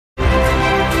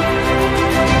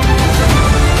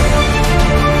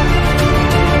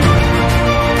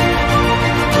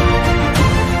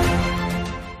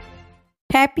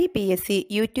Happy PSC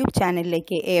YouTube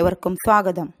ചാനലിലേക്ക് ഏവർക്കും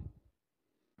സ്വാഗതം.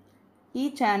 ഈ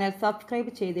ചാനൽ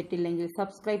സബ്സ്ക്രൈബ് ചെയ്തിട്ടില്ലെങ്കിൽ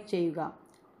സബ്സ്ക്രൈബ് ചെയ്യുക,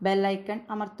 ബെൽ ഐക്കൺ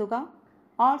അമർത്തുക,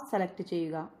 ഓൾ സെലക്ട്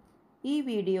ചെയ്യുക. ഈ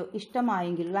വീഡിയോ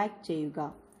ഇഷ്ടമായെങ്കിൽ ലൈക്ക് ചെയ്യുക,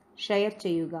 ഷെയർ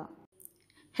ചെയ്യുക.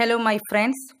 ഹലോ മൈ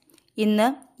ഫ്രണ്ട്സ്, ഇന്ന്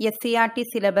SCERT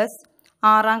സിലബസ്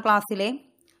 6ാം ക്ലാസ്സിലെ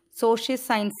സോഷ്യൽ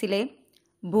സയൻസിലെ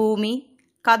ഭൂമി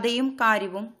കഥയും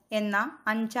കാര്യവും എന്ന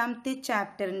 5ാമത്തെ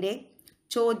ചാപ്റ്ററിൻ്റെ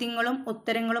ചോദ്യങ്ങളും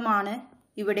ഉത്തരങ്ങളുമാണ്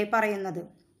ഇവിടെ പറയുന്നത്.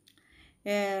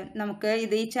 നമുക്ക്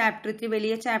ഈ ചാപ്റ്റർ ഇത്തിരി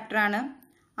വലിയ ചാപ്റ്ററാണ്.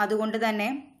 അതുകൊണ്ട് തന്നെ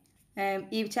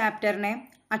ഈ ചാപ്റ്ററിനെ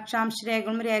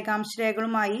അക്ഷാംശരേഖകളും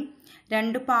രേഖാംശരേഖകളുമായി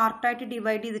 2 പാർട്ടായിട്ട്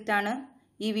ഡിവൈഡ് ചെയ്തിട്ടാണ്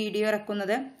ഈ വീഡിയോ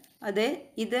ഇറക്കുന്നത്.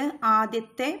 ഇത്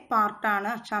ആദ്യത്തെ പാർട്ടാണ്.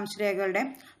 അക്ഷാംശരേഖകളുടെ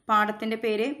പാഠത്തിൻ്റെ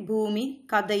പേര് ഭൂമി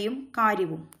കഥയും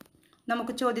കാര്യവും.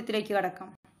 നമുക്ക് ചോദ്യത്തിലേക്ക്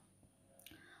കടക്കാം.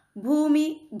 ഭൂമി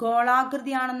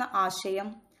ഗോളാകൃതിയാണെന്ന ആശയം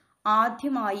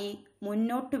ആദ്യമായി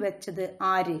മുന്നോട്ട് വെച്ചത്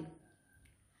ആര്?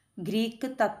 Greek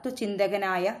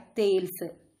തത്വചിന്തകനായ Thales.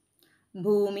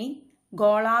 ഭൂമി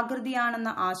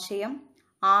ഗോളാകൃതിയാണെന്ന ആശയം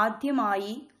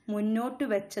ആദ്യമായി മുന്നോട്ട്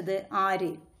വെച്ചത്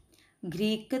ആര്?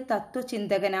 Greek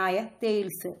തത്വചിന്തകനായ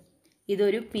Thales.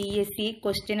 ഇതൊരു PSC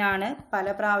ക്വസ്റ്റ്യൻ ആണ്, പല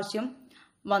പ്രാവശ്യം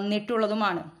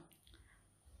വന്നിട്ടുള്ളതുമാണ്.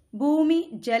 ഭൂമി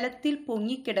ജലത്തിൽ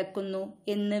പൊങ്ങിക്കിടക്കുന്നു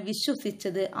എന്ന്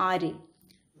വിശ്വസിച്ചത് ആര്?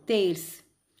 തെയിൽസ്.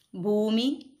 ഭൂമി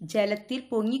ജലത്തിൽ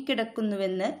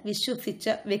പൊങ്ങിക്കിടക്കുന്നുവെന്ന്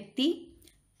വിശ്വസിച്ച വ്യക്തി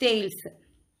തെയിൽസ്.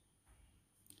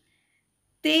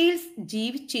 തെയിൽസ്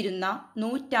ജീവിച്ചിരുന്ന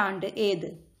നൂറ്റാണ്ട് ഏത്?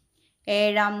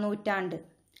 7ാം നൂറ്റാണ്ട്.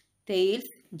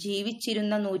 തെയിൽസ്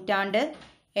ജീവിച്ചിരുന്ന നൂറ്റാണ്ട്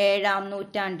 7ാം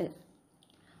നൂറ്റാണ്ട്.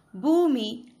 ഭൂമി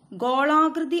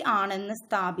ഗോളാകൃതി ആണെന്ന്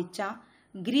സ്ഥാപിച്ച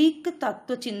ഗ്രീക്ക്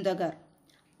തത്വചിന്തകർ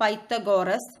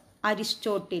പൈത്തഗോറസ്,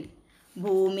 അരിസ്റ്റോട്ടിൽ.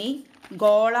 ഭൂമി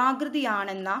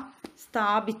ഗോളാകൃതിയാണെന്ന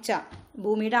സ്ഥാപിച്ച,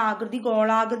 ഭൂമിയുടെ ആകൃതി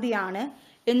ഗോളാകൃതിയാണ്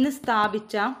എന്ന്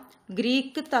സ്ഥാപിച്ച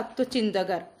ഗ്രീക്ക്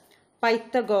തത്വചിന്തകർ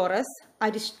പൈത്തഗോറസ്,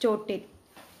 അരിസ്റ്റോട്ടിൽ.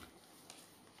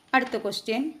 അടുത്ത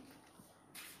ക്വസ്റ്റ്യൻ.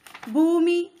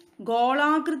 ഭൂമി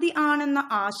ഗോളാകൃതി ആണെന്ന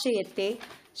ആശയത്തെ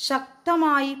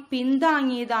ശക്തമായി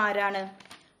പിന്താങ്ങിയത് ആരാണ്?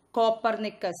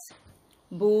 കോപ്പർനിക്കസ്.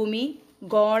 ഭൂമി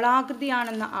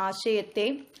ഗോളാകൃതിയാണെന്ന ആശയത്തെ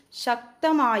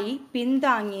ശക്തമായി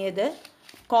പിന്താങ്ങിയത്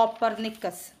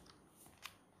കോപ്പർനിക്കസ്.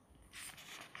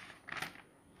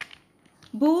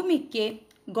 ഭൂമിക്ക്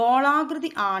ഗോളാകൃതി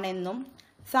ആണെന്നും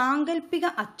സാങ്കല്പിക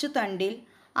അച്ചുതണ്ടിൽ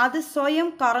അത് സ്വയം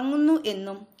കറങ്ങുന്നു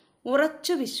എന്നും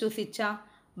ഉറച്ചു വിശ്വസിച്ച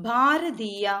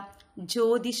ഭാരതീയ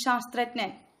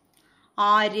ജ്യോതിശാസ്ത്രജ്ഞൻ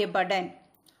ആര്യഭടൻ.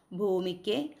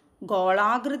 ഭൂമിക്ക്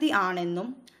ഗോളാകൃതി ആണെന്നും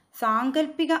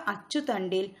സാങ്കല്പിക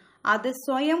അച്ചുതണ്ടിൽ അത്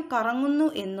സ്വയം കറങ്ങുന്നു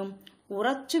എന്നും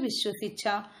ഉറച്ചു വിശ്വസിച്ച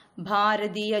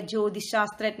ഭാരതീയ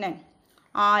ജ്യോതിശാസ്ത്രജ്ഞൻ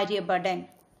ആര്യഭടൻ.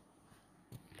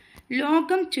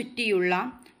 ലോകം ചുറ്റിയുള്ള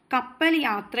കപ്പൽ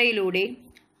യാത്രയിലൂടെ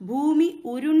ഭൂമി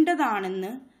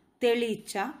ഉരുണ്ടതാണെന്ന്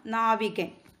തെളിയിച്ച നാവികൻ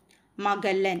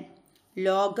മഗല്ലൻ.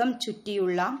 ലോകം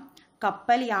ചുറ്റിയുള്ള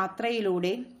കപ്പൽ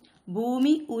യാത്രയിലൂടെ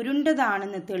ഭൂമി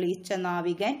ഉരുണ്ടതാണെന്ന് തെളിയിച്ച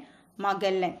നാവികൻ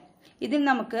മഗല്ലൻ. ഇതിൽ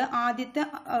നമുക്ക് ആദ്യത്തെ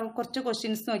കുറച്ച്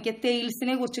ക്വസ്റ്റ്യൻസ് നോക്കിയാൽ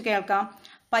തെയിൽസിനെ കുറിച്ച് കേൾക്കാം.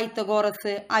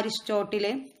 പൈത്തഗോറസ്,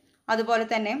 അരിസ്റ്റോട്ടില്, അതുപോലെ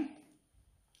തന്നെ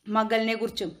മഗലിനെ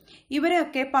കുറിച്ചും.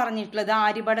 ഇവരെയൊക്കെ പറഞ്ഞിട്ടുള്ളത്,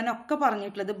 ആര്യഭടനൊക്കെ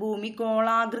പറഞ്ഞിട്ടുള്ളത് ഭൂമി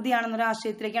ഗോളാകൃതിയാണെന്നൊരു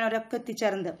ആശയത്തിലേക്കാണ് അവരൊക്കെ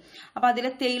എത്തിച്ചേർന്നത്. അപ്പം അതിൽ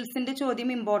തെയിൽസിന്റെ ചോദ്യം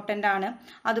ഇമ്പോർട്ടൻ്റ് ആണ്.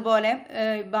 അതുപോലെ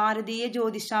ഭാരതീയ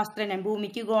ജ്യോതിശാസ്ത്രജ്ഞൻ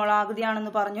ഭൂമിക്ക്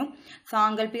ഗോളാകൃതിയാണെന്ന് പറഞ്ഞു,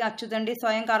 സാങ്കല്പിക അച്ചുതണ്ടി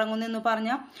സ്വയം കറങ്ങുന്നു എന്ന്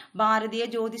പറഞ്ഞ ഭാരതീയ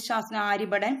ജ്യോതിശാസ്ത്രജ്ഞൻ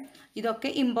ആര്യഭടൻ. ഇതൊക്കെ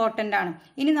ഇമ്പോർട്ടൻ്റ് ആണ്.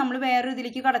 ഇനി നമ്മൾ വേറൊരു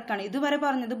ഇതിലേക്ക് കടക്കുകയാണ്. ഇതുവരെ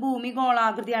പറഞ്ഞത് ഭൂമി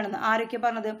ഗോളാകൃതിയാണെന്ന്. ആരൊക്കെ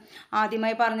പറഞ്ഞത്?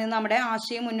 ആദ്യമായി പറഞ്ഞത് നമ്മുടെ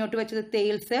ആശയം മുന്നോട്ട് വെച്ചത്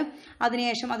തെയിൽസ്.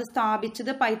 അതിനുശേഷം അത്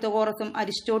സ്ഥാപിച്ചത് പൈത്തഗോറസും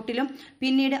അരിസ്റ്റോട്ടിലും.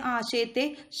 പിന്നീട് ആശയത്തെ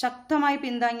ശക്തമായി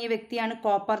പിന്താങ്ങിയ വ്യക്തിയാണ്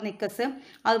കോപ്പർനിക്കസ്.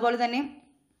 അതുപോലെ തന്നെ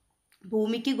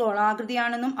ഭൂമിക്ക്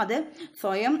ഗോളാകൃതിയാണെന്നും അത്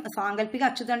സ്വയം സാങ്കല്പിക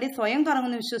അച്ചുതണ്ടി സ്വയം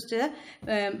കറങ്ങുന്നു വിശ്വസിച്ചത്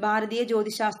ഭാരതീയ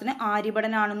ജ്യോതിശാസ്ത്രജ്ഞൻ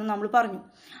ആര്യഭടനാണെന്നും നമ്മൾ പറഞ്ഞു.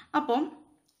 അപ്പം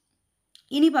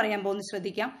ഇനി പറയാൻ പോകുന്നത്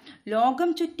ശ്രദ്ധിക്കാം. ലോകം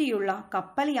ചുറ്റിയുള്ള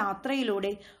കപ്പൽ യാത്രയിലൂടെ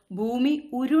ഭൂമി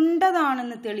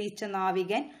ഉരുണ്ടതാണെന്ന് തെളിയിച്ച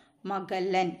നാവികൻ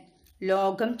മഗല്ലൻ.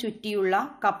 ലോകം ചുറ്റിയുള്ള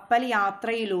കപ്പൽ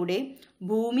യാത്രയിലൂടെ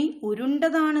ഭൂമി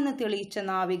ഉരുണ്ടതാണെന്ന് തെളിയിച്ച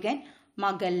നാവികൻ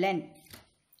മഗല്ലൻ.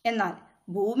 എന്നാൽ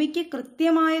ഭൂമിക്ക്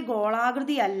കൃത്യമായ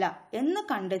ഗോളാകൃതിയല്ല എന്ന്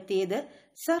കണ്ടെത്തിയത്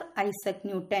സർ ഐസക്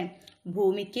ന്യൂട്ടൻ.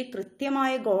 ഭൂമിക്ക്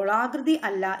കൃത്യമായ ഗോളാകൃതി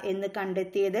അല്ല എന്ന്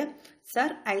കണ്ടെത്തിയത് സർ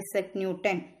ഐസക്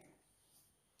ന്യൂട്ടൻ.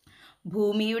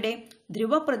 ഭൂമിയുടെ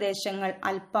ധ്രുവപ്രദേശങ്ങൾ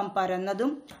അല്പം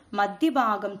പരന്നതും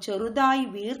മധ്യഭാഗം ചെറുതായി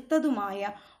വീർത്തതുമായ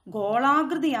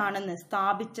ഗോളാകൃതിയാണെന്ന്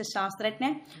സ്ഥാപിച്ച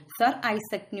ശാസ്ത്രജ്ഞൻ സർ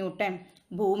ഐസക് ന്യൂട്ടൻ.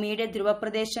 ഭൂമിയുടെ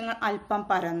ധ്രുവപ്രദേശങ്ങൾ അല്പം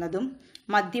പരന്നതും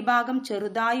മധ്യഭാഗം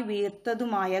ചെറുതായി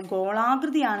വീർത്തതുമായ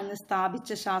ഗോളാകൃതിയാണെന്ന്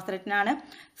സ്ഥാപിച്ച ശാസ്ത്രജ്ഞനാണ്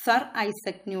സർ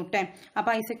ഐസക് ന്യൂട്ടൺ.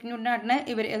 അപ്പോൾ ഐസക്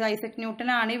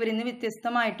ന്യൂട്ടനാണ് ഇവരിൽ നിന്ന്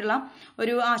വ്യത്യസ്തമായിട്ടുള്ള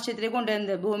ഒരു ആശയത്തിലേക്ക്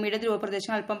കൊണ്ടുവരുന്നത്. ഭൂമിയുടെ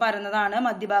ധ്രുവപ്രദേശം അല്പം പരന്നതാണ്,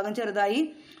 മധ്യഭാഗം ചെറുതായി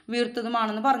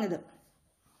വീർത്തതുമാണെന്ന് പറഞ്ഞത്.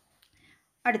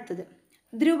 അടുത്തത്,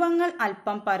 ധ്രുവങ്ങൾ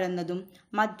അല്പം പരന്നതും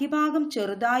മധ്യഭാഗം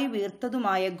ചെറുതായി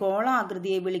വീർത്തതുമായ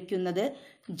ഗോളാകൃതിയെ വിളിക്കുന്നത്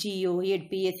ജിയോയിഡ്.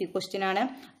 PSC ക്വസ്റ്റ്യൻ ആണ്.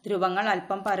 ധ്രുവങ്ങൾ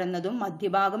അല്പം പരന്നതും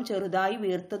മധ്യഭാഗം ചെറുതായി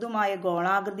വീർത്തതുമായ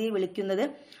ഗോളാകൃതിയെ വിളിക്കുന്നത്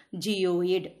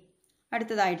ജിയോയിഡ്.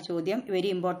 അടുത്തതായിട്ട് ചോദ്യം,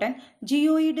 വെരി ഇമ്പോർട്ടൻറ്റ്.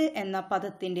 ജിയോയിഡ് എന്ന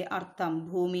പദത്തിന്റെ അർത്ഥം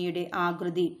ഭൂമിയുടെ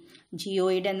ആകൃതി.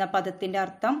 ജിയോയിഡ് എന്ന പദത്തിന്റെ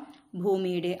അർത്ഥം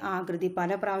ഭൂമിയുടെ ആകൃതി.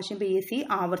 പല പ്രാവശ്യം PSC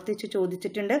ആവർത്തിച്ച്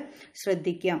ചോദിച്ചിട്ടുണ്ട്,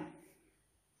 ശ്രദ്ധിക്കാം.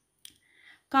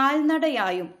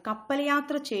 കാൽനടയായും കപ്പൽ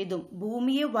യാത്ര ചെയ്തും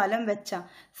ഭൂമിയെ വലം വെച്ച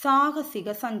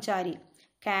സാഹസിക സഞ്ചാരി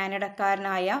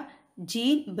കാനഡക്കാരനായ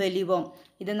ജീൻ ബെലിവോം.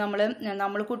 ഇത്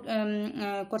നമ്മൾ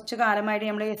കുറച്ച് കാലമായിട്ട്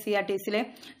നമ്മുടെ SCRTCയിലെ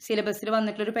സിലബസിൽ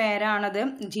വന്നിട്ടുള്ളൊരു പേരാണത്,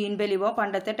 ജീൻ ബെലിവോ.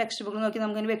 പണ്ടത്തെ ടെക്സ്റ്റ് ബുക്ക് നോക്കി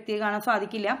നമുക്കൊരു വ്യക്തിയെ കാണാൻ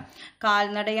സാധിക്കില്ല.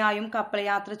 കാൽനടയായും കപ്പൽ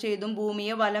യാത്ര ചെയ്തും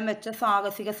ഭൂമിയെ വലം വെച്ച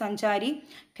സാഹസിക സഞ്ചാരി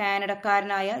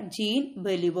കാനഡക്കാരനായ ജീൻ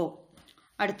ബെലിവോ.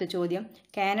 അടുത്ത ചോദ്യം,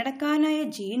 കാനഡക്കാരനായ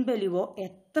ജീൻ ബെലിവോ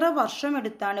എത്ര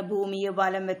വർഷമെടുത്താണ് ഭൂമിയെ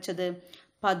വലം വെച്ചത്?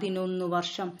 11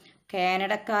 വർഷം.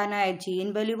 കാനഡക്കാരനായ ജീൻ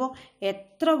ബെലിവോ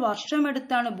എത്ര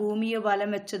വർഷമെടുത്താണ് ഭൂമിയെ വലം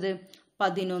വെച്ചത്?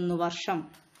 11 വർഷം.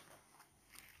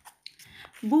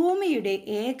 ഭൂമിയുടെ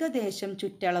ഏകദേശം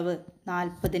ചുറ്റളവ്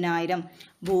 40,000.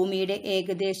 ഭൂമിയുടെ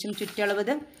ഏകദേശം ചുറ്റളവ്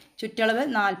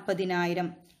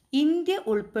 40,000. ഇന്ത്യ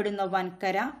ഉൾപ്പെടുന്ന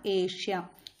വൻകര ഏഷ്യ.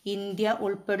 ഇന്ത്യ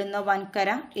ഉൾപ്പെടുന്ന വൻകര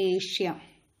ഏഷ്യ.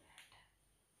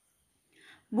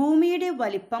 ഭൂമിയുടെ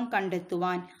വലിപ്പം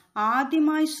കണ്ടെത്തുവാൻ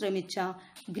ആദ്യമായി ശ്രമിച്ച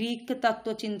ഗ്രീക്ക്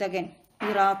തത്വചിന്തകൻ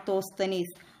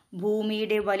ഇറാത്തോസ്തനീസ്.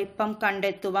 ഭൂമിയുടെ വലിപ്പം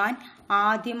കണ്ടെത്തുവാൻ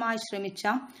ആദ്യമായി ശ്രമിച്ച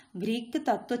ഗ്രീക്ക്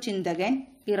തത്വചിന്തകൻ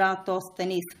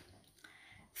ഇറാത്തോസ്തനീസ്.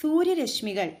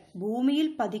 സൂര്യരശ്മികൾ ഭൂമിയിൽ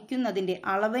പതിക്കുന്നതിൻ്റെ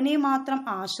അളവിനെ മാത്രം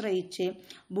ആശ്രയിച്ച്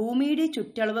ഭൂമിയുടെ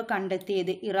ചുറ്റളവ്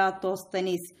കണ്ടെത്തിയത്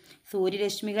ഇറാത്തോസ്തനീസ്.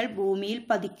 സൂര്യരശ്മികൾ ഭൂമിയിൽ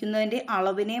പതിക്കുന്നതിൻ്റെ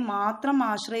അളവിനെ മാത്രം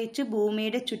ആശ്രയിച്ച്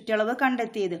ഭൂമിയുടെ ചുറ്റളവ്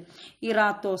കണ്ടെത്തിയത്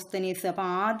ഇറാത്തോസ്തനീസ്. അപ്പോൾ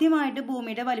ആദ്യമായിട്ട്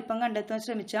ഭൂമിയുടെ വലിപ്പം കണ്ടെത്താൻ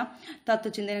ശ്രമിച്ച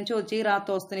തത്വചിന്തകൻ ചോദിച്ച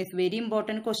ഇറാത്തോസ്തനീസ്. Very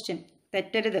important question,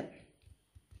 തെറ്റരുത്.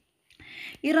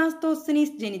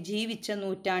 ഇറാത്തോസ്തനീസ് ജീവിച്ച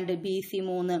നൂറ്റാണ്ട് BC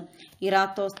 3.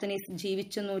 ഇറാത്തോസ്തനീസ്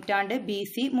ജീവിച്ച നൂറ്റാണ്ട്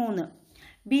BC 3.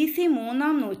 BC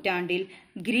 3-ാം നൂറ്റാണ്ടിൽ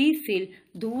ഗ്രീസിൽ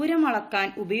ദൂരമളക്കാൻ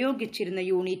ഉപയോഗിച്ചിരുന്ന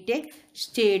യൂണിറ്റ്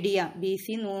സ്റ്റേഡിയ.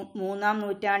 BC 3-ാം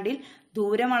നൂറ്റാണ്ടിൽ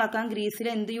ദൂരമളക്കാൻ ഗ്രീസിൽ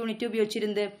എന്ത് യൂണിറ്റ്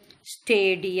ഉപയോഗിച്ചിരുന്നത്?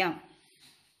 സ്റ്റേഡിയ.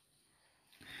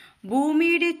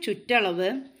 ഭൂമിയുടെ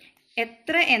ചുറ്റളവ്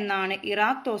എത്ര എന്നാണ്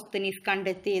ഇറാത്തോസ്തനീസ്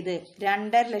കണ്ടെത്തിയത്?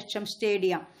 2.5 ലക്ഷം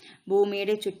സ്റ്റേഡിയ.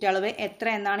 ഭൂമിയുടെ ചുറ്റളവ് എത്ര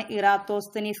എന്നാണ്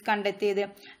ഇറാത്തോസ്തനീസ് കണ്ടെത്തിയത്?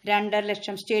 2.5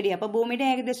 ലക്ഷം സ്റ്റേഡിയ. അപ്പോൾ ഭൂമിയുടെ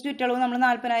ഏകദേശം ചുറ്റളവ് നമ്മൾ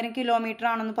 40,000 കിലോമീറ്റർ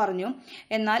ആണെന്ന് പറഞ്ഞു.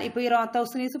 എന്നാൽ ഇപ്പോൾ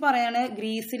ഇറാത്തോസ്തനീസ് പറയാണ്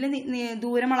ഗ്രീസിൽ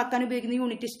ദൂരം അളക്കാൻ ഉപയോഗിക്കുന്ന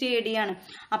യൂണിറ്റ് സ്റ്റേഡിയാണ്.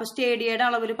 അപ്പോൾ സ്റ്റേഡിയയുടെ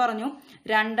അളവിൽ പറഞ്ഞു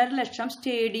 2.5 ലക്ഷം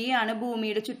സ്റ്റേഡിയാണ്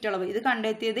ഭൂമിയുടെ ചുറ്റളവ്. ഇത്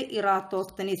കണ്ടെത്തിയത്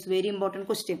ഇറാത്തോസ്തനീസ്. Very important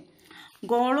question.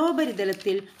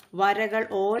 ഗോളോപരിതലത്തിൽ വരകൾ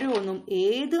ഓരോന്നും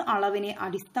ഏത് അളവിനെ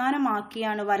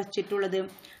അടിസ്ഥാനമാക്കിയാണ് വരച്ചിട്ടുള്ളത്?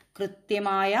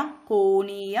 കൃത്യമായ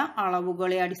കോണീയ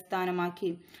അളവുകളെ അടിസ്ഥാനമാക്കി.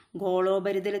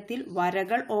 ഗോളോപരിതലത്തിൽ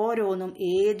വരകൾ ഓരോന്നും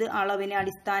ഏത് അളവിനെ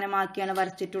അടിസ്ഥാനമാക്കിയാണ്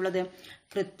വരച്ചിട്ടുള്ളത്?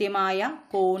 കൃത്യമായ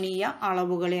കോണീയ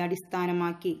അളവുകളെ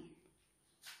അടിസ്ഥാനമാക്കി.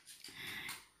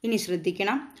 ഇനി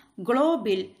ശ്രദ്ധിക്കണം,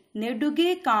 ഗ്ലോബിൽ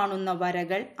നെടുകെ കാണുന്ന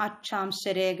വരകൾ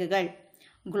അക്ഷാംശരേഖകൾ.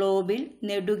 ഗ്ലോബിൽ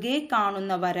നെടുകെ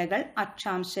കാണുന്ന വരകൾ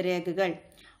അക്ഷാംശരേഖകൾ.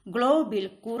 ഗ്ലോബിൽ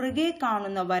കുറുകെ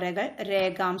കാണുന്ന വരകൾ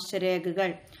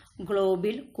രേഖാംശരേഖകൾ.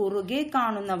 ഗ്ലോബിൽ കുറുകെ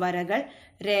കാണുന്ന വരകൾ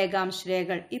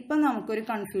രേഖാംശരേഖകൾ. ഇപ്പം നമുക്കൊരു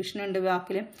കൺഫ്യൂഷൻ ഉണ്ട്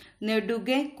വാക്കിൽ,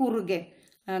 നെടുകെ കുറുകെ.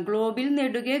 ഗ്ലോബിൽ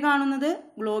നെടുകെ കാണുന്നത്,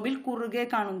 ഗ്ലോബിൽ കുറുകെ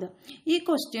കാണുന്നത്. ഈ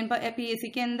ക്വസ്റ്റ്യൻ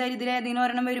PSCക്ക് എന്തായാലും ഇതിൽ ഏതെങ്കിലും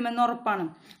ഒരെണ്ണം വരുമെന്ന് ഉറപ്പാണ്,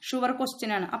 ഷുവർ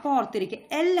ക്വസ്റ്റ്യൻ ആണ്. അപ്പോൾ ഓർത്തിരിക്കുക,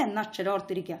 L എന്ന അക്ഷരം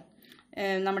ഓർത്തിരിക്കുക.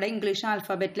 നമ്മുടെ ഇംഗ്ലീഷ്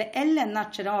ആൽഫബറ്റിലെ L എന്ന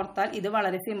അക്ഷരം ഓർത്താൽ ഇത്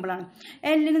വളരെ സിമ്പിളാണ്.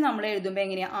 Lന് നമ്മൾ എഴുതുമ്പോൾ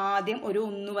എങ്ങനെയാണ്? ആദ്യം ഒരു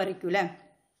 1 വരയ്ക്കൂ അല്ലേ?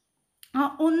 ആ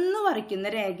 1 വരയ്ക്കുന്ന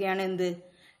രേഖയാണ് എന്ത്?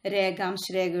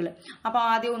 രേഖാംശരേഖകൾ. അപ്പോൾ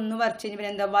ആദ്യം 1 വരച്ച്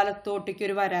കഴിഞ്ഞാൽ എന്താ? വലത്തോട്ടേക്ക്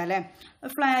ഒരു വര അല്ലേ?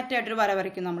 ഫ്ലാറ്റ് ആയിട്ടൊരു വര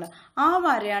വരയ്ക്കും നമ്മൾ. ആ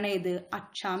വരയാണ് ഇത്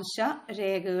അക്ഷാംശ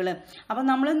രേഖകൾ. അപ്പം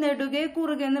നമ്മൾ നെടുകെ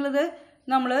കുറുകെ എന്നുള്ളത്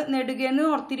നമ്മൾ നെടുകയെന്ന്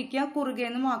ഓർത്തിരിക്കുക,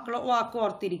 കുറുകയെന്ന് വാക്ക്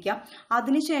ഓർത്തിരിക്കുക.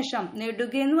 അതിനുശേഷം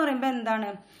നെടുകയെന്ന് പറയുമ്പോൾ എന്താണ്?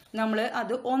 നമ്മൾ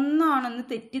അത് 1 ആണെന്ന്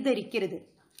തെറ്റിദ്ധരിക്കരുത്.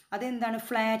 അതെന്താണ്?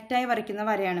 ഫ്ലാറ്റായി വരയ്ക്കുന്ന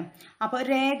വരയാണ്. അപ്പോൾ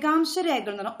രേഖാംശ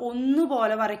രേഖകൾ എന്ന് പറഞ്ഞാൽ 1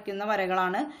 പോലെ വരയ്ക്കുന്ന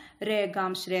വരകളാണ്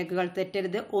രേഖാംശ രേഖകൾ.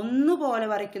 തെറ്റരുത്, 1 പോലെ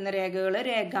വരയ്ക്കുന്ന രേഖകൾ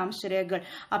രേഖാംശ രേഖകൾ.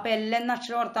 അപ്പോൾ L എന്ന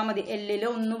അക്ഷരം ഓർത്താൽ മതി. Lൽ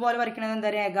 1 പോലെ വരയ്ക്കുന്നത്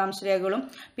എന്താ? രേഖാംശ രേഖകളും.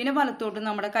 പിന്നെ വലത്തോട്ട്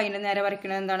നമ്മുടെ കൈയിൻ്റെ നേരെ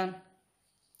വരയ്ക്കുന്നത് എന്താണ്?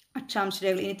 അക്ഷാംശ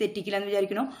രേഖകൾ. ഇനി തെറ്റിക്കില്ല എന്ന്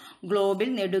വിചാരിക്കുന്നു. ഗ്ലോബിൽ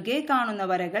നെടുകെ കാണുന്ന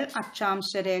വരകൾ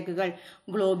അക്ഷാംശ രേഖകൾ,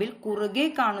 ഗ്ലോബിൽ കുറുകെ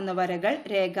കാണുന്ന വരകൾ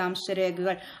രേഖാംശ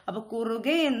രേഖകൾ. അപ്പൊ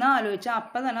കുറുകെ എന്ന് ആലോചിച്ചാൽ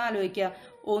അപ്പം തന്നെ ആലോചിക്കുക,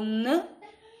 ഒന്ന്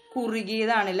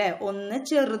കുറുകിയതാണ് അല്ലെ, ഒന്ന്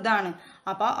ചെറുതാണ്.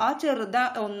 അപ്പൊ ആ ചെറുത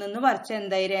ഒന്നെന്ന് വരച്ച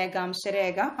എന്തായി രേഖാംശ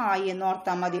രേഖ ആയി എന്ന്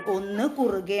ഓർത്താൽ മതി. ഒന്ന്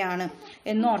കുറുകയാണ്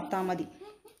എന്ന് ഓർത്താൽ മതി.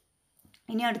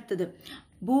 ഇനി അടുത്തത്,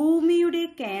 ഭൂമിയുടെ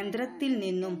കേന്ദ്രത്തിൽ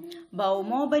നിന്നും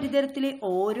ഭൗമോപരിതലത്തിലെ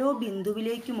ഓരോ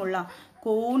ബിന്ദുവിലേക്കുമുള്ള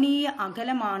കോണീയ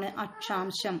അകലമാണ്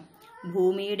അക്ഷാംശം.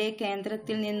 ഭൂമിയുടെ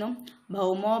കേന്ദ്രത്തിൽ നിന്നും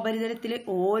ഭൗമോപരിതലത്തിലെ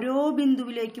ഓരോ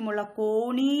ബിന്ദുവിലേക്കുമുള്ള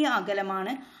കോണീയ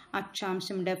അകലമാണ്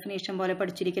അക്ഷാംശം. ഡെഫിനേഷൻ പോലെ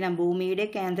പഠിച്ചിരിക്കണം. ഭൂമിയുടെ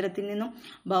കേന്ദ്രത്തിൽ നിന്നും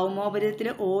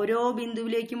ഭൗമോപരിതലത്തിലെ ഓരോ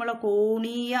ബിന്ദുവിലേക്കുമുള്ള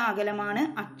കോണീയ അകലമാണ്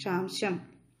അക്ഷാംശം.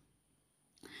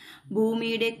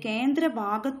 ഭൂമിയുടെ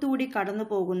കേന്ദ്രഭാഗത്തൂടി കടന്നു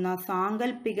പോകുന്ന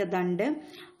സാങ്കല്പിക ദണ്ഡ്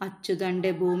അച്ചുതണ്ട്.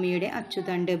 ഭൂമിയുടെ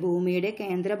അച്ചുതണ്ട്. ഭൂമിയുടെ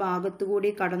കേന്ദ്രഭാഗത്തുകൂടി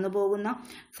കടന്നു പോകുന്ന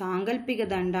സാങ്കല്പിക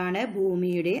ദണ്ഡാണ്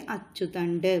ഭൂമിയുടെ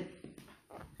അച്ചുതണ്ട്.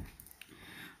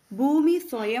 ഭൂമി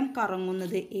സ്വയം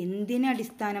കറങ്ങുന്നത്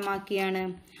എന്തിനടിസ്ഥാനമാക്കിയാണ്?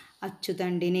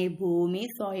 അച്ചുതണ്ടിനെ. ഭൂമി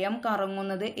സ്വയം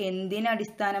കറങ്ങുന്നത്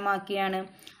എന്തിനടിസ്ഥാനമാക്കിയാണ്?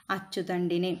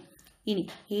 അച്ചുതണ്ടിനെ. ഇനി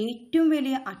ഏറ്റവും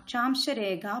വലിയ അക്ഷാംശ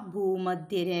രേഖ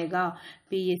ഭൂമധ്യരേഖ.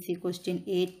 PSC question.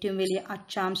 ഏറ്റവും വലിയ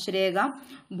അക്ഷാംശ രേഖ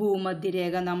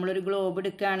ഭൂമധ്യരേഖ. നമ്മളൊരു ഗ്ലോബ്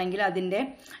എടുക്കുകയാണെങ്കിൽ അതിൻ്റെ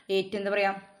ഏറ്റവും എന്താ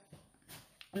പറയാ,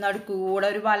 നടുക്കൂടെ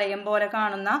ഒരു വലയം പോലെ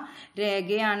കാണുന്ന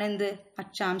രേഖയാണ് എന്ത്?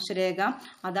 അക്ഷാംശ രേഖ.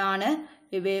 അതാണ്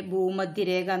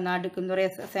ഭൂമധ്യരേഖ. നടുക്ക് എന്താ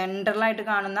പറയുക, സെൻട്രലായിട്ട്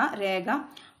കാണുന്ന രേഖ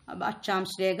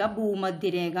അക്ഷാംശ രേഖ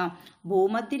ഭൂമധ്യരേഖ.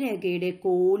 ഭൂമധ്യരേഖയുടെ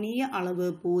കോണീയ അളവ്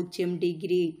 0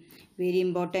 ഡിഗ്രി. Very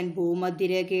important.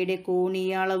 ഭൂമധ്യരേഖയുടെ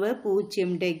കോണീയ അളവ്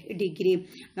 0 ഡിഗ്രി.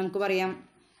 നമുക്ക് പറയാം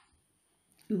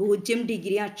 0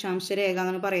 ഡിഗ്രി അക്ഷാംശ രേഖ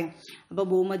എന്നാണ് പറയാം. അപ്പോൾ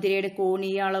ഭൂമധ്യരേഖയുടെ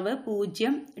കോണീയ അളവ്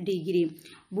 0 ഡിഗ്രി.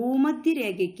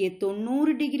 ഭൂമധ്യരേഖയ്ക്ക്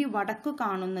 90 ഡിഗ്രി വടക്ക്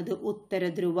കാണുന്നത്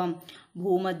ഉത്തരധ്രുവം.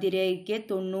 ഭൂമധ്യരേഖയ്ക്ക്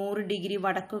 90 ഡിഗ്രി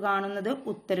വടക്ക് കാണുന്നത്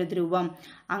ഉത്തരധ്രുവം.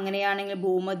 അങ്ങനെയാണെങ്കിൽ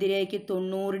ഭൂമധ്യരേഖയ്ക്ക്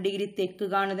 90 ഡിഗ്രി തെക്ക്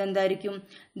കാണുന്നത് എന്തായിരിക്കും?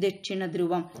 ദക്ഷിണ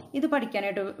ധ്രുവം. ഇത്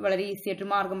പഠിക്കാനായിട്ട് വളരെ ഈസി ആയിട്ട്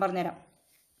മാർഗം പറഞ്ഞുതരാം.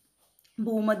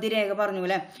 ഭൂമധ്യരേഖ പറഞ്ഞു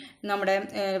അല്ലെ, നമ്മുടെ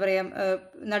പറയാം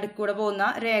നടുക്കൂടെ പോകുന്ന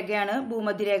രേഖയാണ്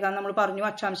ഭൂമധ്യരേഖ നമ്മൾ പറഞ്ഞു,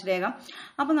 അക്ഷാംശ രേഖ.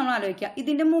 അപ്പൊ നമ്മൾ ആലോചിക്കുക,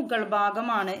 ഇതിന്റെ മുകൾ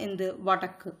ഭാഗമാണ് എന്ത്?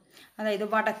 വടക്ക്. അതായത്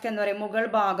വടക്ക് എന്ന് പറയാം, മുകൾ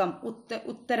ഭാഗം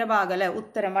ഉത്തരഭാഗം അല്ലെ,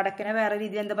 ഉത്തരം. വടക്കിനെ വേറെ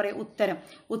രീതിയിൽ എന്താ പറയുക? ഉത്തരം,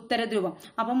 ഉത്തരധ്രുവം.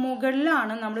 അപ്പൊ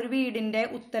മുകളിലാണ് നമ്മളൊരു വീടിന്റെ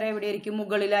ഉത്തരം എവിടെയായിരിക്കും?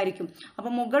 മുകളിലായിരിക്കും.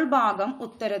 അപ്പൊ മുകൾ ഭാഗം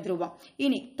ഉത്തരധ്രുവം.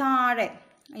 ഇനി താഴെ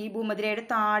ഈ ഭൂമധ്യരേഖയുടെ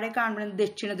താഴെ കാണുന്നത്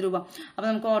ദക്ഷിണ ധ്രുവം. അപ്പൊ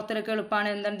നമുക്ക് ഓർത്തെടുക്കാൻ എളുപ്പമാണ്.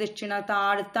 എന്താണ് ദക്ഷിണ?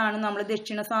 താഴത്താണ് നമ്മൾ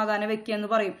ദക്ഷിണ സാധാരണ വെക്കുക എന്ന്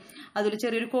പറയും. അതിൽ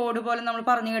ചെറിയൊരു കോഡ് പോലെ നമ്മൾ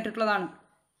പറഞ്ഞു കേട്ടിട്ടുള്ളതാണ്.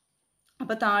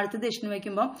 അപ്പൊ താഴത്ത് ദക്ഷിണം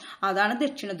വയ്ക്കുമ്പോൾ അതാണ്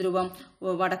ദക്ഷിണ ധ്രുവം.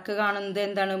 വടക്ക് കാണുന്നത്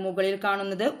എന്താണ്? മുകളിൽ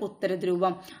കാണുന്നത്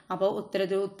ഉത്തരധ്രുവം. അപ്പോൾ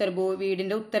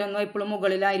വീടിന്റെ ഉത്തരം എപ്പോഴും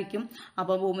മുകളിലായിരിക്കും.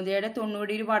 അപ്പോൾ ഭൂമധ്യരേഖയുടെ 90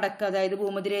 ഡിഗ്രി വടക്ക്, അതായത്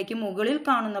ഭൂമധ്യരേഖയ്ക്ക് മുകളിൽ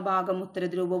കാണുന്ന ഭാഗം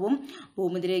ഉത്തരധ്രുവവും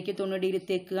ഭൂമധ്യരേഖയ്ക്ക് 90 ഡിഗ്രി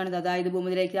തെക്ക് കാണുന്നത്, അതായത്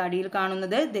ഭൂമധ്യരേഖയ്ക്ക് അടിയിൽ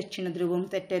കാണുന്നത് ദക്ഷിണ ധ്രുവവും.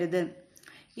 തെറ്റരുത്.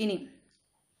 ഇനി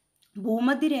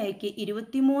ഭൂമധ്യരേഖയ്ക്ക്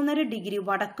 23.5 ഡിഗ്രി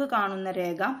വടക്ക് കാണുന്ന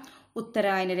രേഖ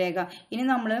ഉത്തരായന രേഖ. ഇനി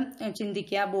നമ്മൾ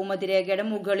ചിന്തിക്കുക, ഭൂമധ്യരേഖയുടെ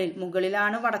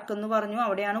മുകളിലാണ് വടക്കെന്ന് പറഞ്ഞു,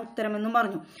 അവിടെയാണ് ഉത്തരമെന്നും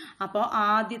പറഞ്ഞു. അപ്പോൾ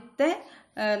ആദ്യത്തെ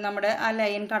നമ്മുടെ ആ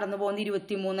ലൈൻ കടന്നു പോകുന്ന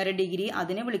 23.5 ഡിഗ്രി,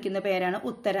 അതിനെ വിളിക്കുന്ന പേരാണ്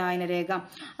ഉത്തരായന രേഖ.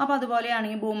 അപ്പോൾ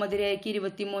അതുപോലെയാണെങ്കിൽ ഭൂമധ്യരേഖയ്ക്ക്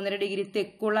 23.5 ഡിഗ്രി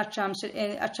തെക്കുള്ള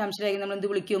അക്ഷാംശ രേഖ നമ്മൾ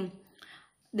എന്ത് വിളിക്കും?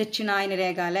 ദക്ഷിണായന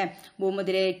രേഖ അല്ലെ.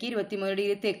 ഭൂമധ്യരേഖയ്ക്ക് 23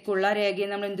 ഡിഗ്രി തെക്കുള്ള രേഖയെ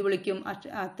നമ്മൾ എന്ത് വിളിക്കും?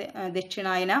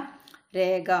 ദക്ഷിണായന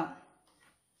രേഖ.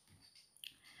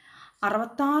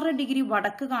 66 ഡിഗ്രി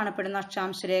വടക്ക് കാണപ്പെടുന്ന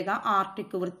അക്ഷാംശ രേഖ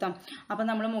ആർട്ടിക് വൃത്തം. അപ്പം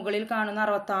നമ്മൾ മുകളിൽ കാണുന്ന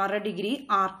 66 ഡിഗ്രി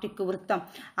ആർട്ടിക് വൃത്തം.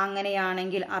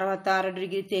 അങ്ങനെയാണെങ്കിൽ 66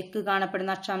 ഡിഗ്രി തെക്ക്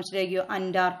കാണപ്പെടുന്ന അക്ഷാംശ രേഖയോ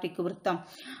അന്റാർട്ടിക് വൃത്തം.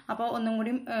 അപ്പോൾ ഒന്നും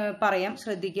കൂടി പറയാം,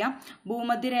 ശ്രദ്ധിക്കാം.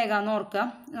 ഭൂമധ്യരേഖ എന്ന് ഓർക്കുക,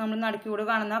 നമ്മൾ നടുക്കൂടെ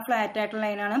കാണുന്ന ഫ്ലാറ്റ് ആയിട്ടുള്ള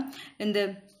ലൈനാണ് എന്ത്?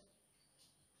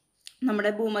 നമ്മുടെ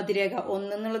ഭൂമധ്യരേഖ.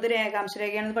 1 എന്നുള്ളത് രേഖാംശ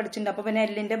രേഖയാണെന്ന് പഠിച്ചിട്ടുണ്ട്. അപ്പോൾ പിന്നെ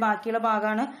എല്ലിന്റെ ബാക്കിയുള്ള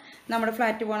ഭാഗമാണ് നമ്മുടെ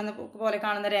ഫ്ലാറ്റ് പോലെ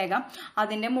കാണുന്ന രേഖ.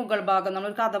 അതിന്റെ മുകൾ ഭാഗം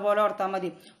നമ്മൾ കഥ പോലെ ഓർത്താൽ മതി.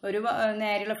 ഒരു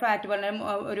നേരെയുള്ള ഫ്ലാറ്റ് പോലെ,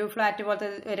 ഒരു ഫ്ലാറ്റ് പോലത്തെ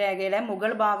രേഖയിലെ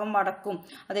മുകൾ ഭാഗം വടക്കും,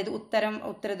 അതായത്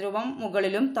ഉത്തരധ്രുവം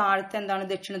മുകളിലും താഴത്തെ എന്താണ്?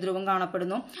 ദക്ഷിണ ധ്രുവം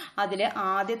കാണപ്പെടുന്നു. അതിലെ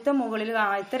ആദ്യത്തെ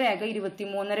രേഖ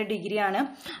 23.5 ഡിഗ്രിയാണ്.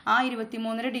 ആ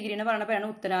 23.5 ഡിഗ്രി എന്ന് പറയുന്ന പേരാണ്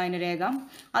ഉത്തരായന രേഖ.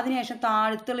 അതിനുശേഷം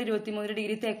താഴത്തുള്ള 23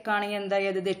 ഡിഗ്രി തെക്കാണെങ്കിൽ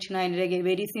എന്തായത്? ദക്ഷിണായന രേഖ.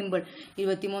 Very simple.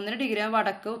 23 ഡിഗ്രി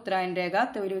വടക്ക് ഉത്തരായന രേഖ,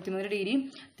 23 ഡിഗ്രി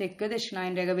തെക്ക്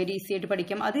ദക്ഷിണായന രേഖ. വെരി ഈസി ആയിട്ട്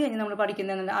പഠിക്കാം. അത് കഴിഞ്ഞ് നമ്മൾ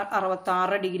പഠിക്കുന്നത്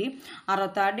 66 ഡിഗ്രി.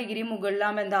 66 ഡിഗ്രി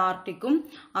മുകളിലാകുമ്പോൾ എന്താ? ആർട്ടിക്കും.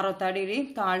 66 ഡിഗ്രി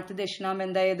താഴത്ത് ദക്ഷിണാകുമ്പോൾ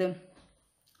എന്തായത്?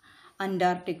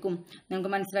 അന്റാർട്ടിക്കും.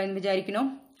 നിങ്ങൾക്ക് മനസ്സിലായെന്ന് വിചാരിക്കുന്നു.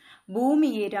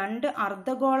 ഭൂമിയെ 2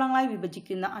 അർദ്ധഗോളങ്ങളായി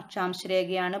വിഭജിക്കുന്ന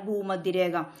അക്ഷാംശരേഖയാണ്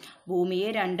ഭൂമധ്യരേഖ.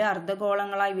 ഭൂമിയെ 2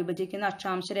 അർദ്ധഗോളങ്ങളായി വിഭജിക്കുന്ന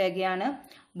അക്ഷാംശരേഖയാണ്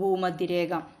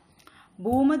ഭൂമധ്യരേഖ.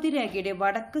 ഭൂമധ്യരേഖയുടെ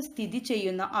വടക്ക് സ്ഥിതി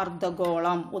ചെയ്യുന്ന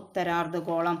അർദ്ധഗോളം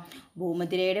ഉത്തരാർദ്ധഗോളം.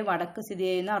 ഭൂമധ്യരേഖയുടെ വടക്ക് സ്ഥിതി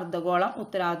ചെയ്യുന്ന അർദ്ധഗോളം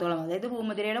ഉത്തരാർദ്ധഗോളം. അതായത്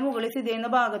ഭൂമധ്യരേഖയുടെ മുകളിൽ സ്ഥിതി ചെയ്യുന്ന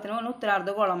ഭാഗത്തിന്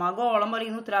ഉത്തരാർദ്ധഗോളം. ആ ഗോളം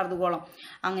പറയുന്ന ഉത്തരാർദ്ധഗോളം.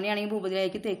 അങ്ങനെയാണെങ്കിൽ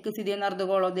ഭൂമധ്യരേഖയ്ക്ക് തെക്ക് സ്ഥിതി ചെയ്യുന്ന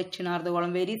അർദ്ധഗോളം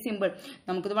ദക്ഷിണാർദ്ധഗോളം. Very simple.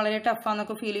 നമുക്കിത് വളരെ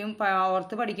ടഫാന്നൊക്കെ ഫീൽ ചെയ്യും.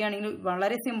 ഓർത്ത് പഠിക്കുകയാണെങ്കിൽ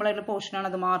വളരെ സിമ്പിൾ ആയിട്ടുള്ള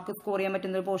പോർഷനാണത്. മാർക്ക് സ്കോർ ചെയ്യാൻ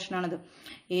പറ്റുന്ന ഒരു പോർഷനാണത്.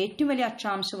 ഏറ്റവും വലിയ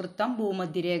അക്ഷാംശവൃത്തം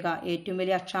ഭൂമധ്യരേഖ. ഏറ്റവും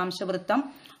വലിയ അക്ഷാംശവൃത്തം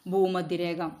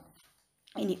ഭൂമധ്യരേഖ.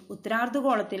 ഇനി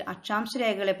ഉത്തരാർദ്ധഗോളത്തിൽ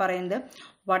അക്ഷാംശരേഖകളെ പറയുന്നത്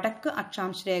വടക്ക്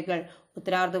അക്ഷാംശരേഖകൾ.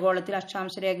 ഉത്തരാർദ്ധഗോളത്തിൽ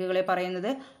അക്ഷാംശരേഖകളെ പറയുന്നത്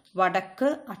വടക്ക്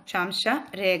അക്ഷാംശ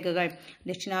രേഖകൾ.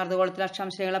 ദക്ഷിണാർദ്ധഗോളത്തിൽ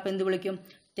അക്ഷാംശരേഖകൾ അപ്പം എന്ത് വിളിക്കും?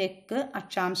 തെക്ക്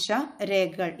അക്ഷാംശ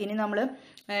രേഖകൾ. ഇനി നമ്മൾ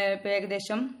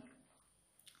ഏകദേശം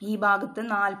ഈ ഭാഗത്ത്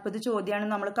 40 ചോദ്യമാണ്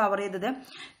നമ്മൾ കവർ ചെയ്തത്.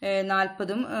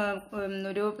 40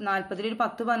 ഒരു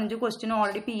 10-15 ക്വസ്റ്റ്യൻ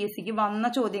ഓൾറെഡി PSCക്ക് വന്ന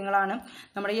ചോദ്യങ്ങളാണ്.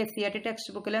 നമ്മുടെ SCERT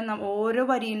ടെക്സ്റ്റ് ബുക്കിൽ ഓരോ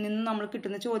വരിയിൽ നിന്നും നമ്മൾ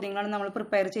കിട്ടുന്ന ചോദ്യങ്ങളാണ് നമ്മൾ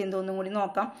പ്രിപ്പയർ ചെയ്യുന്നത്. ഒന്നും കൂടി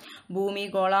നോക്കാം. ഭൂമി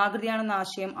ഗോളാകൃതിയാണെന്ന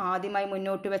ആശയം ആദ്യമായി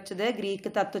മുന്നോട്ട് വെച്ചത്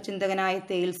ഗ്രീക്ക് തത്വചിന്തകനായ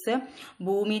തെയിൽസ്.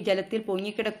 ഭൂമി ജലത്തിൽ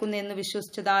പൊങ്ങിക്കിടക്കുന്നു എന്ന്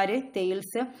വിശ്വസിച്ചതാര്?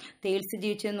 തെയിൽസ്. തെയിൽസ്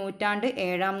ജീവിച്ച നൂറ്റാണ്ട്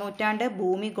 7-ാം നൂറ്റാണ്ട്.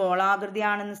 ഭൂമി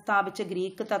ഗോളാകൃതിയാണെന്ന് സ്ഥാപിച്ച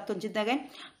ഗ്രീക്ക് തത്വചിന്തകൻ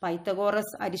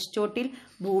പൈത്തഗോറസ്. അരിസ്റ്റോട്ടിൽ.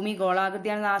 ഭൂമി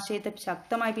ഗോളാകൃതിയാണെന്ന ആശയത്തെ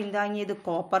ശക്തമായി പിന്താങ്ങിയത്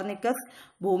കോപ്പർനിക്കസ്.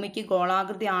 ഭൂമിക്ക്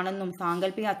ഗോളാകൃതി ആണെന്നും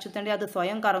സാങ്കല്പിക അച്ചുതണ്ടിൽ അത്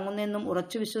സ്വയം കറങ്ങുന്നെന്നും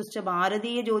ഉറച്ചു വിശ്വസിച്ച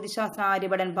ഭാരതീയ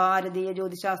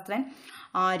ജ്യോതിശാസ്ത്രൻ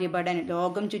ആര്യഭടൻ.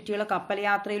 ലോകം ചുറ്റിയുള്ള കപ്പൽ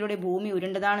യാത്രയിലൂടെ ഭൂമി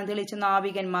ഉരുണ്ടതാണെന്ന് തെളിയിച്ച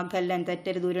നാവികൻ മഗല്ലൻ.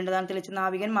 തെറ്റരുത്. ഉരുണ്ടതാണെന്ന് തെളിയിച്ച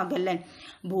നാവികൻ മഗല്ലൻ.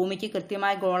 ഭൂമിക്ക്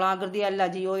കൃത്യമായ ഗോളാകൃതിയല്ല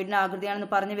ജിയോയിഡിന്റെ ആകൃതിയാണെന്ന്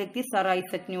പറഞ്ഞ വ്യക്തി സർ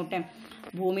ഐസക് ന്യൂട്ടൻ.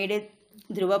 ഭൂമിയുടെ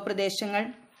ധ്രുവപ്രദേശങ്ങൾ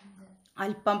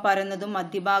അല്പം പരന്നതും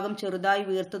മധ്യഭാഗം ചെറുതായി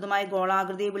വീർത്തതുമായ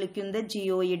ഗോളാകൃതിയെ വിളിക്കുന്നത്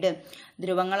ജിയോയിഡ്.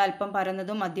 ധ്രുവങ്ങൾ അല്പം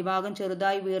പരന്നതും മധ്യഭാഗം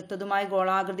ചെറുതായി വീർത്തതുമായ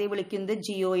ഗോളാകൃതിയെ വിളിക്കുന്നത്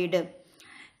ജിയോയിഡ്.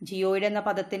 ജിയോയിഡ് എന്ന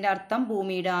പദത്തിന്റെ അർത്ഥം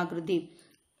ഭൂമിയുടെ ആകൃതി.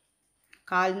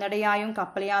 കാൽനടയായും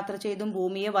കപ്പൽ യാത്ര ചെയ്തും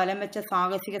ഭൂമിയെ വലം വെച്ച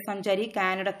സാഹസിക സഞ്ചാരി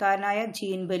കാനഡക്കാരനായ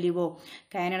ജീൻ ബലിവോ.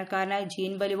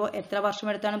 ജീൻ ബലിവോ എത്ര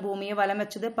വർഷമെടുത്താണ് ഭൂമിയെ വലം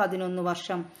വെച്ചത്? 11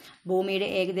 വർഷം. ഭൂമിയുടെ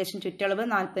ഏകദേശം ചുറ്റളവ്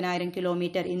 40,000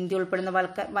 കിലോമീറ്റർ. ഇന്ത്യ ഉൾപ്പെടുന്ന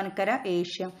വൻകര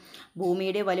ഏഷ്യ.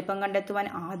 ഭൂമിയുടെ വലിപ്പം കണ്ടെത്തുവാൻ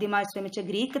ആദ്യമായി ശ്രമിച്ച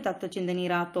ഗ്രീക്ക് തത്വചിന്തകൻ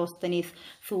ഇറാത്തോസ്തനീസ്.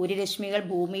 സൂര്യരശ്മികൾ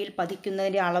ഭൂമിയിൽ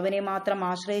പതിക്കുന്നതിന്റെ അളവിനെ മാത്രം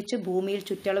ആശ്രയിച്ച്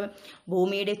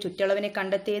ഭൂമിയുടെ ചുറ്റളവിനെ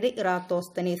കണ്ടെത്തിയത്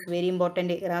ഇറാത്തോസ്തനീസ്. Very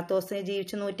important. ഇറാത്തോസ്തനീസ്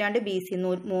ജീവിച്ച നൂറ്റാണ്ട് BC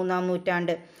 3-ാം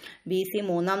നൂറ്റാണ്ട്. BC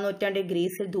 3-ാം നൂറ്റാണ്ടിൽ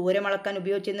ഗ്രീസിൽ ദൂരമളക്കാൻ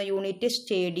ഉപയോഗിച്ചിരുന്ന യൂണിറ്റ്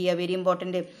സ്റ്റേഡിയ. Very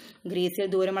important. ഗ്രീസിൽ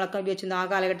ദൂരമളക്കാൻ ഉപയോഗിച്ചിരുന്ന ആ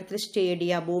കാലഘട്ടത്തിൽ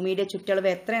സ്റ്റേഡിയ. ഭൂമിയുടെ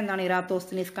ചുറ്റളവ് എത്ര എന്നാണ്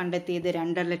ഇറാത്തോസ്തനീസ് കണ്ടെത്തിയത്?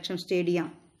 2.5 ലക്ഷം സ്റ്റേഡിയ.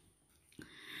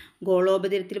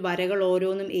 ഗോളോപരിതലത്തിൽ വരകൾ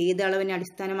ഓരോന്നും ഏത് അളവിനെ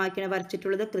അടിസ്ഥാനമാക്കിയാണ്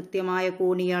വരച്ചിട്ടുള്ളത്? കൃത്യമായ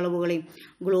കോണീയ അളവുകളെയും.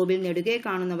 ഗ്ലോബിൽ നെടുകെ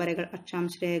കാണുന്ന വരകൾ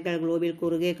അക്ഷാംശരേഖകൾ. ഗ്ലോബിൽ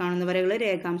കുറുകെ കാണുന്ന വരകൾ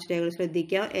രേഖാംശരേഖകൾ.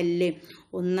 ശ്രദ്ധിക്കുക. L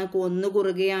 1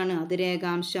 കുറുകെയാണ്, അത്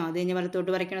രേഖാംശം. അത് കഴിഞ്ഞ്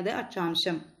വലത്തോട്ട് വരയ്ക്കുന്നത്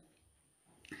അക്ഷാംശം.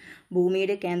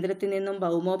 ഭൂമിയുടെ കേന്ദ്രത്തിൽ നിന്നും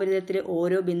ഭൗമോപരിതലത്തിൽ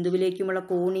ഓരോ ബിന്ദുവിലേക്കുമുള്ള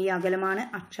കോണീയ അകലമാണ്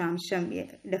അക്ഷാംശം.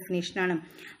 ഡെഫിനേഷനാണ്.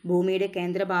 ഭൂമിയുടെ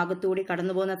കേന്ദ്രഭാഗത്തുകൂടി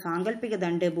കടന്നുപോകുന്ന സാങ്കല്പിക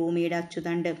ദണ്ട് ഭൂമിയുടെ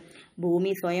അച്ചുതണ്ട്.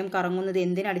 ഭൂമി സ്വയം കറങ്ങുന്നത്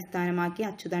എന്തിനടിസ്ഥാനമാക്കി?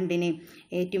 അച്ചുതണ്ടിനെ.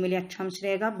 ഏറ്റവും വലിയ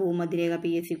അക്ഷാംശരേഖ ഭൂമധ്യരേഖ.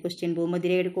 PSC question.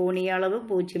 ഭൂമധ്യരേഖയുടെ കോണീയ അളവ്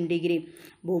 0 ഡിഗ്രി.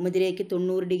 ഭൂമധ്യരേഖയ്ക്ക്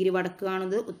 90 ഡിഗ്രി വടക്ക്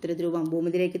കാണുന്നത് ഉത്തരധ്രുവം.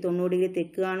 ഭൂമധ്യരേഖയ്ക്ക് 90 ഡിഗ്രി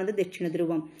തെക്ക് കാണുന്നത്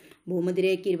ദക്ഷിണധ്രുവം.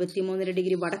 ഭൂമധ്യരേഖയ്ക്ക് 23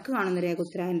 ഡിഗ്രി വടക്ക് കാണുന്ന രേഖ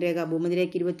ഉത്തരായന രേഖ.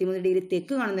 ഭൂമധ്യരേഖയ്ക്ക് 23 ഡിഗ്രി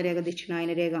തെക്ക് കാണുന്ന രേഖ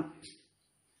ദക്ഷിണായന രേഖ.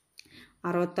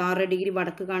 66 ഡിഗ്രി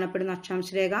വടക്ക് കാണപ്പെടുന്ന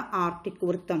അക്ഷാംശരേഖ ആർട്ടിക്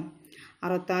വൃത്തം.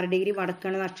 66 ഡിഗ്രി വടക്ക്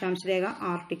കാണുന്ന അക്ഷാംശരേഖ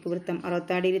ആർട്ടിക് വൃത്തം.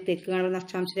 66 ഡിഗ്രി തെക്ക് കാണുന്ന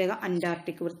അക്ഷാംശരേഖ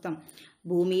അന്റാർട്ടിക് വൃത്തം.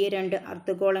 ഭൂമിയെ 2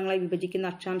 അർദ്ധഗോളങ്ങളായി വിഭജിക്കുന്ന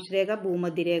അക്ഷാംശരേഖ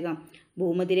ഭൂമധ്യരേഖ.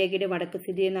 ഭൂമധ്യരേഖയുടെ വടക്ക്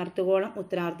സ്ഥിതി ചെയ്യുന്ന അർദ്ധഗോളം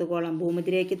ഉത്തരാർദ്ധഗോളം.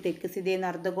 ഭൂമധ്യരേഖയ്ക്ക് തെക്ക് സ്ഥിതി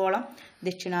ചെയ്യുന്ന അർദ്ധഗോളം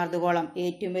ദക്ഷിണാർദ്ധഗോളം.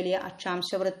 ഏറ്റവും വലിയ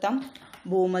അക്ഷാംശവൃത്തം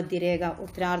ഭൂമധ്യരേഖ.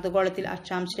 ഉത്തരാർദ്ധഗോളത്തിൽ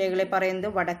അക്ഷാംശരേഖകളെ പറയുന്നത്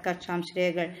വടക്ക്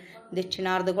അക്ഷാംശരേഖകൾ.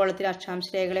 ദക്ഷിണാർദ്ധഗോളത്തിൽ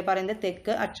അക്ഷാംശരേഖകളെ പറയുന്നത്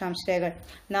തെക്ക് അക്ഷാംശരേഖകൾ.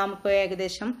 നാം ഇപ്പോൾ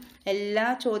ഏകദേശം എല്ലാ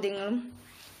ചോദ്യങ്ങളും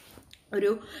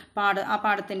ആ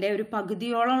പാഠത്തിന്റെ ഒരു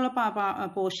പകുതിയോളമുള്ള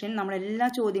പോർഷൻ നമ്മളെല്ലാ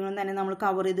ചോദ്യങ്ങളും തന്നെ നമ്മൾ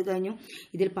കവർ ചെയ്ത് കഴിഞ്ഞു.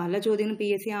 ഇതിൽ പല ചോദ്യങ്ങളും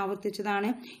PSC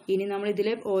ആവർത്തിച്ചതാണ്. ഇനി നമ്മൾ ഇതിൽ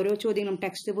ഓരോ ചോദ്യങ്ങളും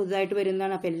ടെക്സ്റ്റ് പുതുതായിട്ട്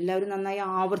വരുന്നതാണ്. അപ്പോൾ എല്ലാവരും നന്നായി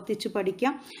ആവർത്തിച്ച്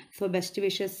പഠിക്കാം. So best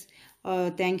wishes.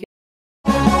 Thank you.